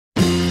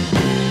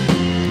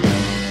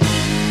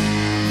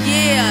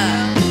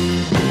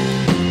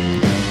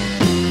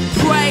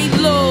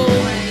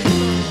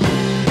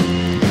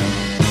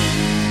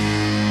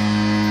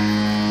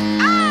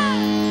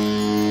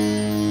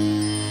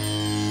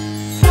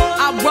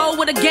I roll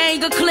with a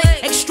gang of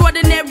click,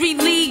 extraordinary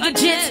league of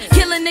gents,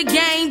 killing the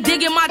game,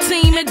 digging my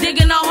team and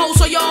digging a hole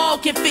so y'all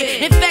can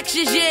fit.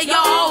 Infectious, yeah,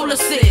 y'all all are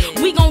sick.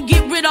 We gon'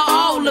 get rid of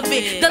all of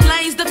it. The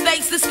lanes, the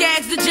fakes, the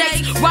skags, the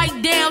jakes, right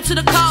down to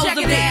the cause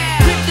of it.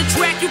 Rip the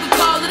track, you can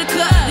call it a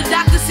cut. The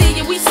doctor see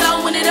you, we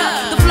sewing it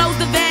up. The flow's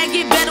the van,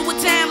 get better with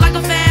time like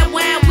a fan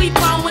wham. We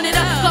blowing it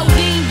up.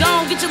 Codeine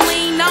gone, get your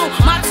lean on.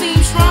 My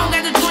team strong,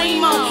 got the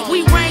dream on.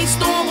 We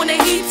rainstorm when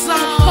the heat's on.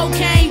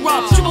 Cocaine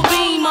raw, triple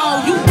beam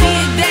on. You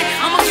did that.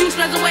 I'm a few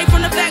strands away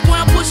from the fact where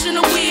I'm pushing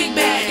a wig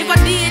back. If I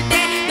did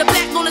that, the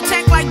black gon'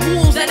 attack like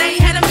wolves that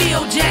ain't had a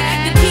meal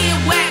jack. The kid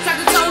wax, I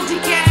done told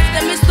you cats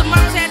that Mr.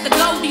 Merch had the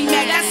G.o.D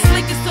Mac. That's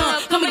slick as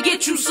sun. Come and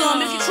get you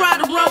some. If you try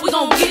to run, we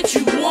gon' get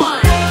you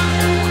one.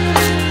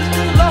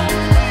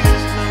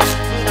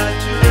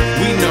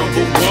 We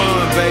number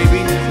one,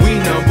 baby.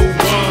 We number one.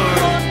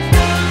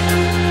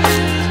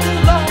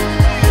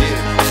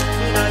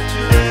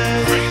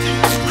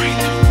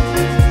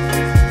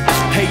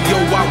 Hey yo,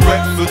 I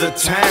rep for the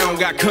town.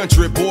 Got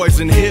country boys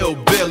and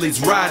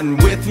hillbillies riding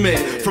with me.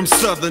 From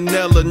southern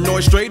Illinois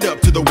straight up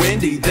to the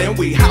Windy. Then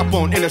we hop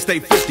on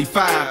Interstate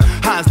 55.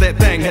 How's that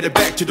thing headed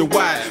back to the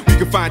Y? We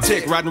can find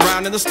Tech riding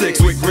around in the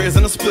sticks with Grizz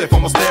and a spliff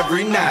almost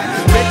every night.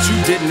 Bet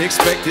you didn't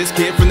expect this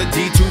kid from the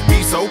D to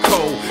be so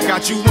cold.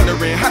 Got you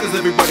wondering, how does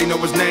everybody know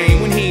his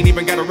name when he ain't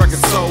even got a record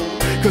sold?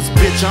 Cause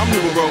bitch, I'm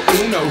numero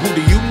uno. Who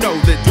do you know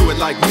that do it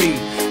like me?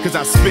 Cause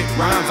I spit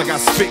rhymes, I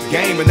got spit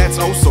game, and that's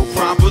oh so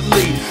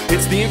properly.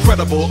 It's the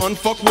incredible,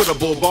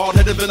 unfuckwittable,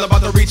 bald-headed villain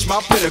about to reach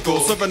my pinnacle.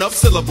 Serving up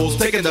syllables,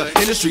 taking the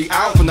industry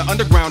out from the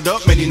underground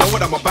up. Man, you know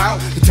what I'm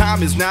about. The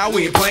time is now,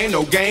 we ain't playing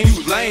no game.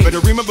 You lame, better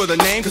remember the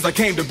name, cause I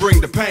came to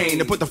bring the pain.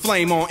 To put the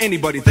flame on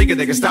anybody thinking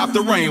they can stop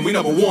the rain. We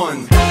number one. We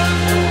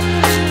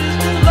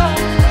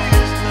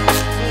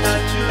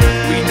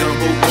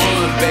number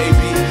one,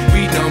 baby.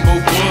 We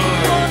number one.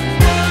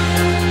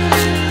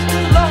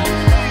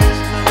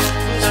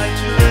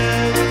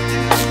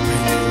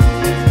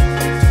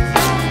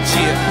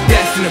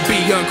 To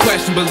be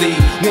unquestionably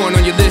one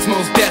on your list,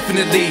 most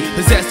definitely.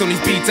 Possessed on these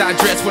beats, I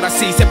address what I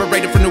see.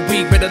 Separated from the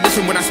weak, better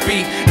listen when I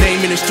speak. Name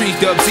in the streets,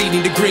 Dub Z,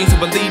 need the green,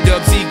 so believe Dub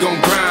Z gon'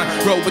 grind.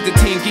 Roll with the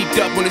team, geeked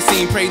up on the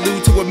scene.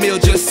 Prelude to a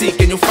meal, just seek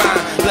and you'll find.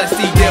 Bless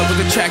D dealt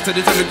with the tracks of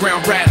this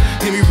underground rap.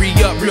 Let me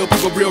re-up, real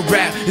people, real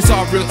rap. It's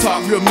all real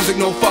talk, real music,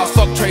 no false.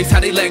 Fuck Trace,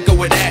 how they let go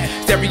of that.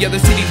 It's every other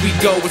city we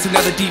go, it's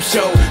another deep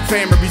show.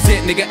 Fan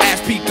represent, nigga,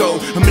 ask Pico.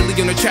 A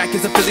million on the track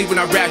is a Philly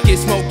when I rap. Get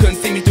smoke, couldn't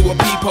see me through a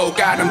peephole.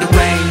 God, I'm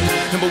deranged.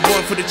 Number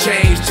one for the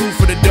change, two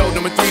for the dough,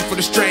 number three for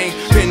the strain.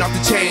 Pin off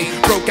the chain,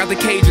 broke out the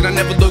cage, and I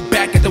never look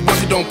back at the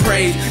ones who don't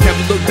praise.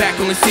 Never look back,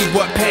 only see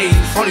what pays.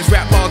 All these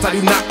rap laws I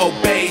do not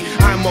obey.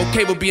 I'm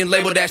okay with being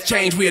labeled as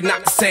change. We are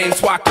not the same,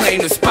 so I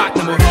claim the spot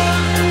number.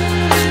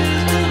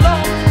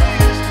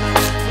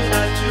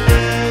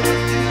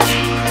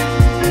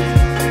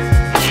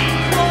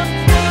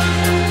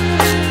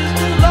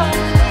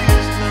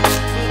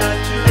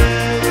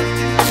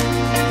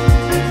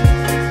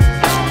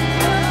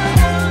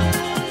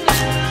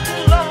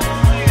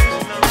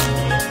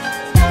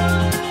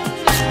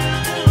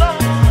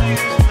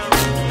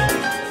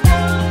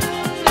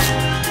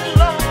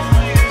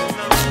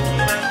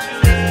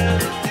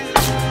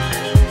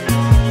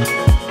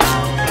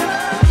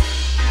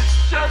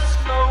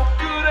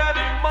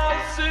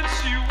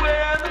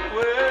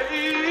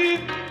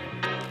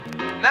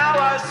 Now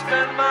I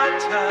spend my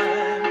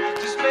time